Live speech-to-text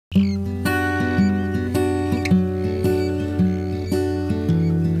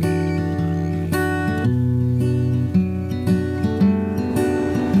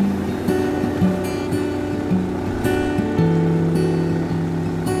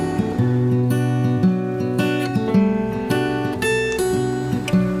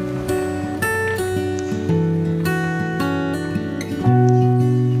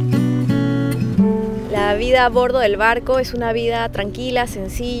vida a bordo del barco es una vida tranquila,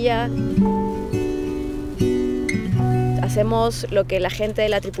 sencilla. Hacemos lo que la gente de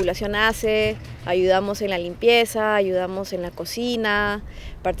la tripulación hace, ayudamos en la limpieza, ayudamos en la cocina,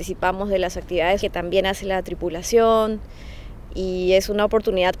 participamos de las actividades que también hace la tripulación y es una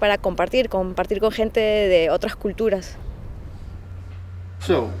oportunidad para compartir con gente de otras culturas.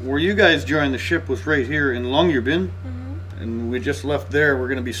 So, where you guys joined the ship was right here in Longyearbyen, and we just left there. We're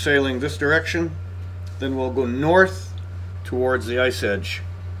going to be sailing this direction, then we'll go north towards the ice edge.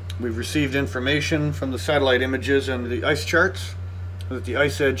 We've received information from the satellite images and the ice charts that the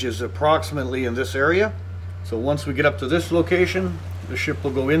ice edge is approximately in this area. So once we get up to this location, the ship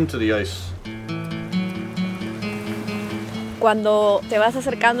will go into the ice. Cuando te vas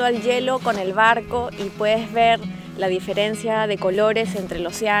acercando al hielo con el barco y puedes ver la diferencia de colores entre el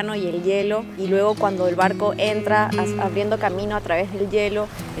océano y el hielo, y luego cuando el barco entra abriendo camino a través del hielo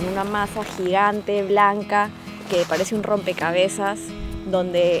en una masa gigante, blanca, que parece un rompecabezas,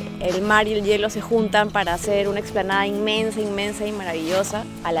 donde el mar y el hielo se juntan para hacer una explanada inmensa, inmensa y maravillosa,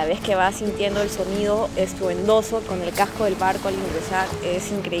 a la vez que vas sintiendo el sonido estruendoso con el casco del barco al ingresar.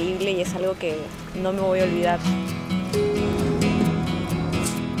 Es increíble y es algo que no me voy a olvidar.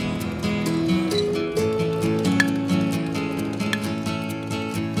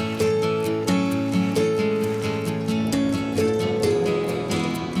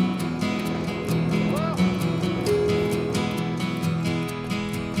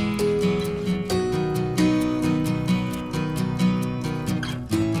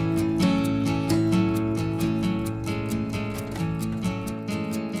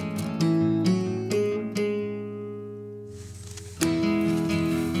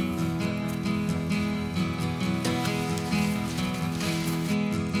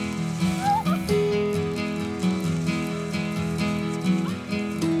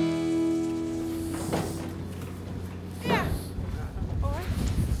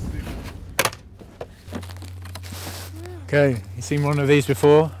 Okay, you've seen one of these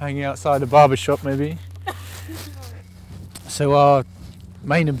before, hanging outside a barber shop maybe. So our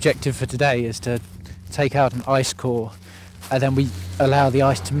main objective for today is to take out an ice core, and then we allow the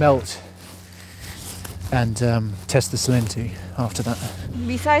ice to melt and test the salinity after that.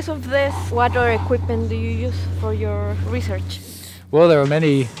 Besides of this, what other equipment do you use for your research? Well, there are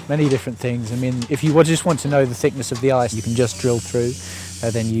many different things. I mean, if you just want to know the thickness of the ice, you can just drill through,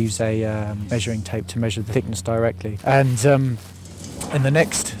 then use a measuring tape to measure the thickness directly. And in the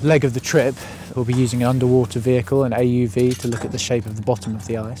next leg of the trip, we'll be using an underwater vehicle, an AUV, to look at the shape of the bottom of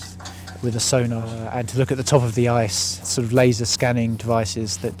the ice with a sonar, and to look at the top of the ice, sort of laser scanning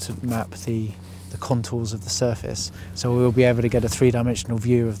devices that map the contours of the surface. So we'll be able to get a three-dimensional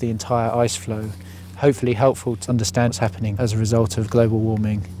view of the entire ice flow, hopefully helpful to understand what's happening as a result of global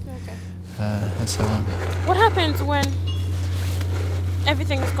warming, and so on. What happens when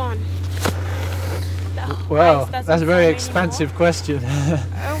everything is gone? Well, that's a very expansive question.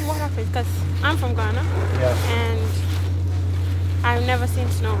 What happens? Because I'm from Ghana, and I've never seen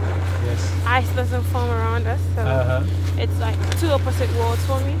snow. Yes. Ice doesn't form around us, so it's like two opposite worlds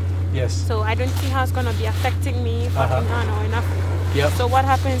for me. Yes. So I don't see how it's going to be affecting me in Ghana or in Africa. Yep. So what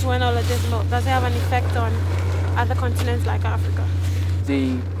happens when all of this melt? Does it have an effect on other continents like Africa?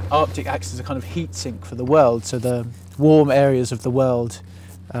 The Arctic acts as a kind of heat sink for the world, so the warm areas of the world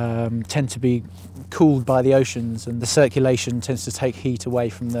tend to be cooled by the oceans, and the circulation tends to take heat away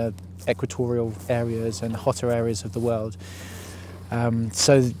from the equatorial areas and hotter areas of the world.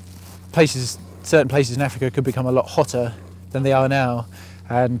 So certain places in Africa could become a lot hotter than they are now,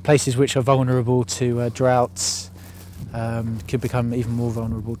 and places which are vulnerable to droughts could become even more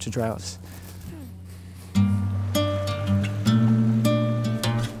vulnerable to droughts.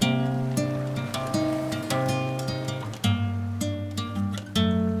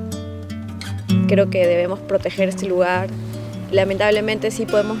 Creo que debemos proteger este lugar. Lamentablemente sí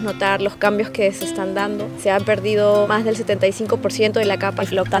podemos notar los cambios que se están dando. Se ha perdido más del 75% de la capa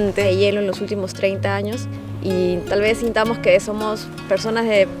flotante de hielo en los últimos 30 años y tal vez sintamos que somos personas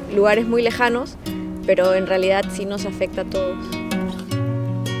de lugares muy lejanos, pero en realidad sí nos afecta a todos.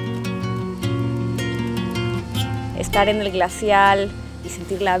 Estar en el glacial y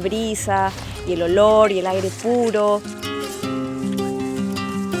sentir la brisa y el olor y el aire puro.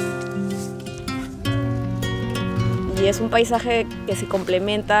 Y es un paisaje que se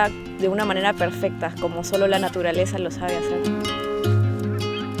complementa de una manera perfecta, como solo la naturaleza lo sabe hacer.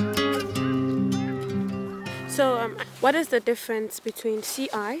 So, what is the difference between sea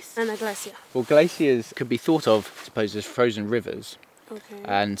ice and a glacier? Well, glaciers could be thought of, I suppose, as frozen rivers. Okay.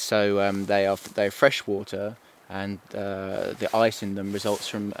 And so they're fresh water, and the ice in them results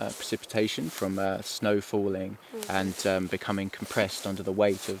from precipitation, from snow falling and becoming compressed under the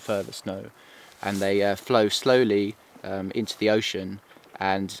weight of further snow, and they flow slowly into the ocean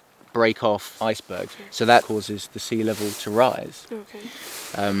and break off icebergs, so that causes the sea level to rise.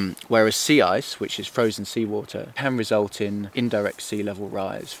 Whereas sea ice, which is frozen seawater, can result in indirect sea level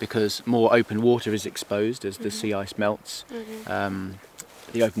rise because more open water is exposed as the sea ice melts.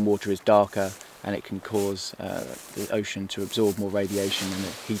 The open water is darker and it can cause the ocean to absorb more radiation and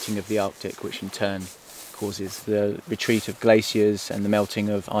the heating of the Arctic, which in turn causes the retreat of glaciers and the melting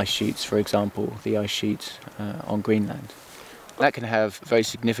of ice sheets, for example, the ice sheet on Greenland. That can have very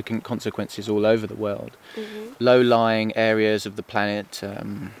significant consequences all over the world. Low-lying areas of the planet,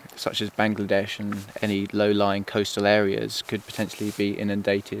 such as Bangladesh and any low-lying coastal areas, could potentially be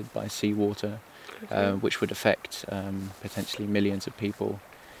inundated by seawater, which would affect potentially millions of people.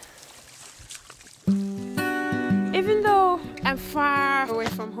 Even though I'm far away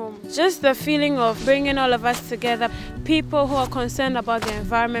from home, just the feeling of bringing all of us together, people who are concerned about the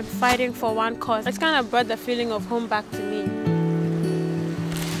environment, fighting for one cause, it's kind of brought the feeling of home back to me.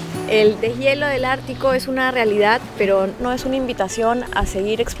 El deshielo del Ártico es una realidad, pero no es una invitación a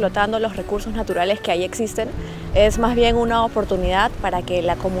seguir explotando los recursos naturales que ahí existen. Es más bien una oportunidad para que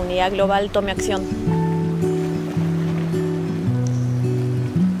la comunidad global tome acción.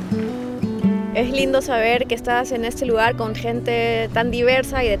 Es lindo saber que estás en este lugar con gente tan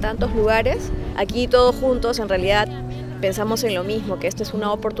diversa y de tantos lugares. Aquí todos juntos en realidad pensamos en lo mismo, que esto es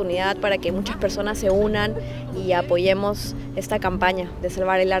una oportunidad para que muchas personas se unan y apoyemos esta campaña de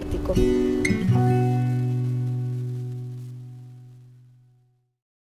salvar el Ártico.